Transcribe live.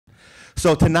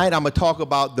So tonight I'm going to talk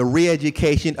about the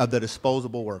re-education of the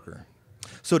disposable worker.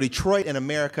 So Detroit and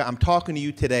America, I'm talking to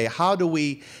you today, how do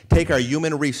we take our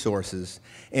human resources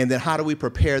and then how do we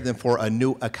prepare them for a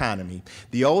new economy?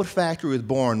 The old factory was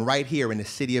born right here in the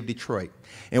city of Detroit.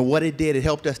 And what it did, it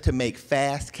helped us to make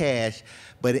fast cash,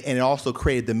 and it also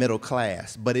created the middle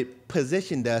class. But it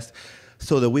positioned us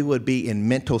so that we would be in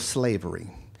mental slavery.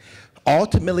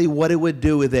 Ultimately, what it would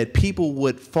do is that people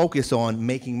would focus on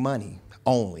making money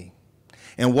only.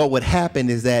 And what would happen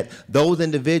is that those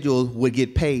individuals would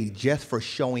get paid just for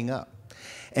showing up.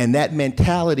 And that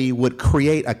mentality would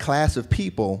create a class of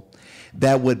people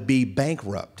that would be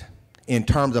bankrupt in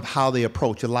terms of how they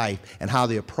approach life and how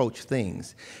they approach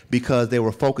things, because they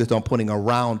were focused on putting a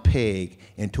round peg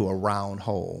into a round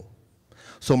hole.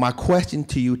 So my question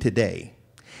to you today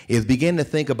is begin to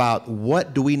think about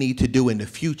what do we need to do in the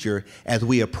future as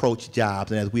we approach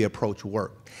jobs and as we approach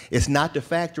work. It's not the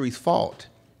factory's fault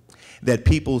that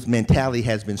people's mentality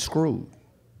has been screwed,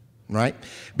 right?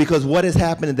 Because what has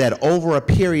happened is that over a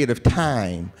period of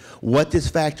time, what this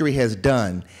factory has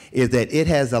done is that it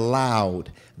has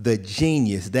allowed the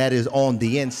genius that is on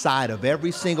the inside of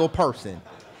every single person.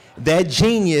 That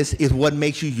genius is what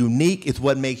makes you unique, it's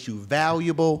what makes you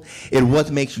valuable, it's what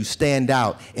makes you stand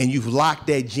out, and you've locked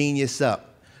that genius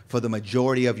up for the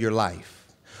majority of your life.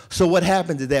 So what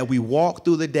happens is that we walk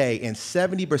through the day and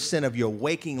 70% of your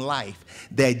waking life,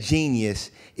 that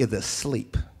genius is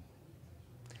asleep.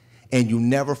 And you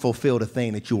never fulfill the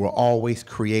thing that you were always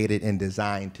created and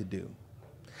designed to do.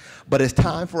 But it's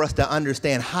time for us to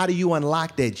understand, how do you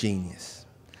unlock that genius?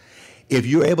 If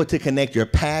you're able to connect your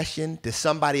passion to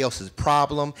somebody else's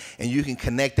problem and you can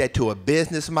connect that to a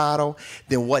business model,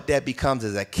 then what that becomes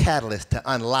is a catalyst to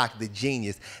unlock the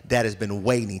genius that has been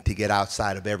waiting to get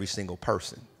outside of every single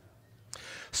person.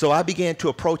 So I began to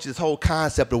approach this whole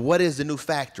concept of what is the new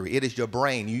factory? It is your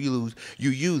brain. You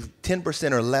use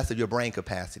 10% or less of your brain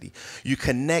capacity. You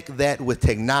connect that with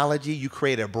technology. You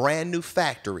create a brand new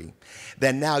factory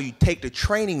that now you take the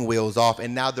training wheels off,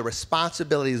 and now the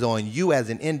responsibility is on you as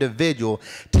an individual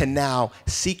to now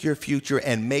seek your future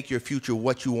and make your future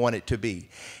what you want it to be.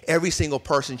 Every single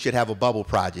person should have a bubble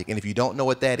project. And if you don't know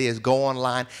what that is, go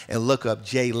online and look up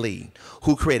Jay Lee,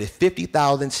 who created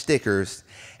 50,000 stickers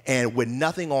and with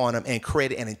nothing on them and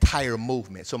created an entire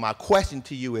movement. So my question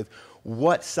to you is,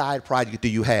 what side project do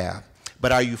you have?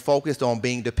 But are you focused on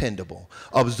being dependable,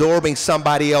 absorbing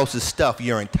somebody else's stuff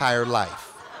your entire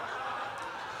life?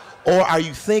 Or are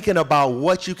you thinking about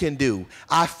what you can do?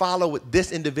 I follow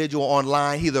this individual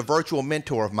online. He's a virtual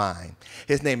mentor of mine.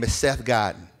 His name is Seth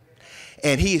Godin.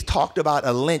 And he's talked about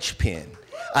a linchpin,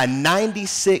 a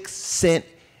 96-cent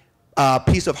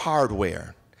piece of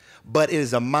hardware. But it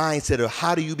is a mindset of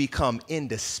how do you become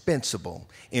indispensable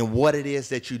in what it is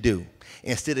that you do,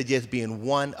 instead of just being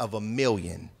one of a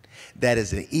million that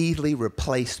is an easily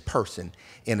replaced person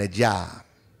in a job.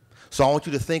 So I want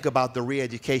you to think about the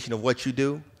re-education of what you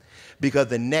do, because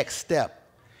the next step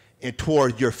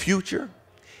toward your future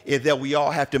is that we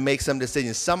all have to make some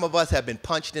decisions. Some of us have been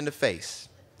punched in the face.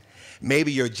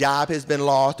 Maybe your job has been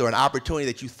lost, or an opportunity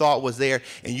that you thought was there,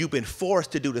 and you've been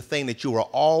forced to do the thing that you were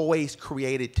always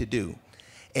created to do.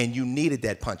 And you needed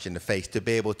that punch in the face to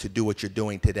be able to do what you're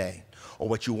doing today or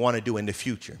what you want to do in the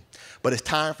future. But it's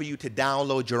time for you to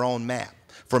download your own map.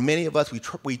 For many of us,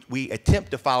 we attempt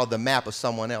to follow the map of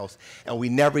someone else, and we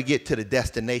never get to the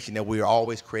destination that we were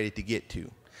always created to get to.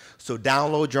 So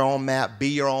download your own map, be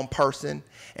your own person,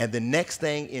 and the next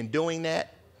thing in doing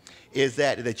that is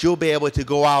that you'll be able to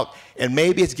go out, and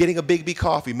maybe it's getting a Big B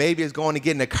coffee, maybe it's going to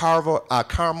getting a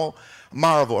caramel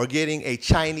marvel, or getting a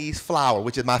Chinese flower,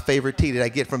 which is my favorite tea that I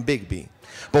get from Big B.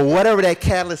 But whatever that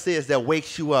catalyst is that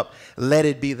wakes you up, let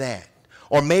it be that.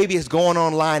 Or maybe it's going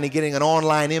online and getting an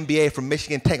online MBA from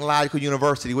Michigan Technological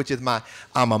University, which is my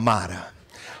alma mater.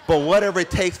 But whatever it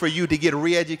takes for you to get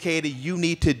re-educated, you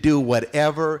need to do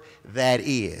whatever that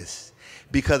is.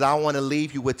 Because I want to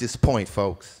leave you with this point,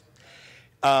 folks.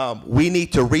 We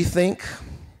need to rethink,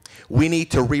 we need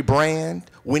to rebrand,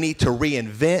 we need to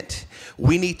reinvent,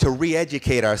 we need to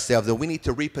re-educate ourselves, and we need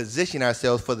to reposition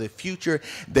ourselves for the future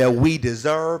that we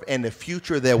deserve and the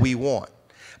future that we want.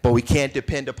 But we can't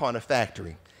depend upon a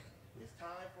factory. It's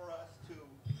time for us to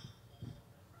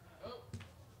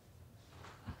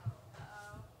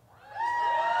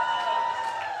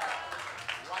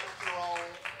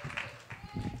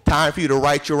time for you to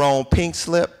write your own pink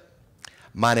slip.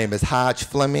 My name is Hajj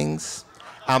Flemings.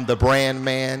 I'm the brand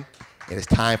man, and it's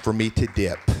time for me to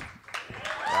dip.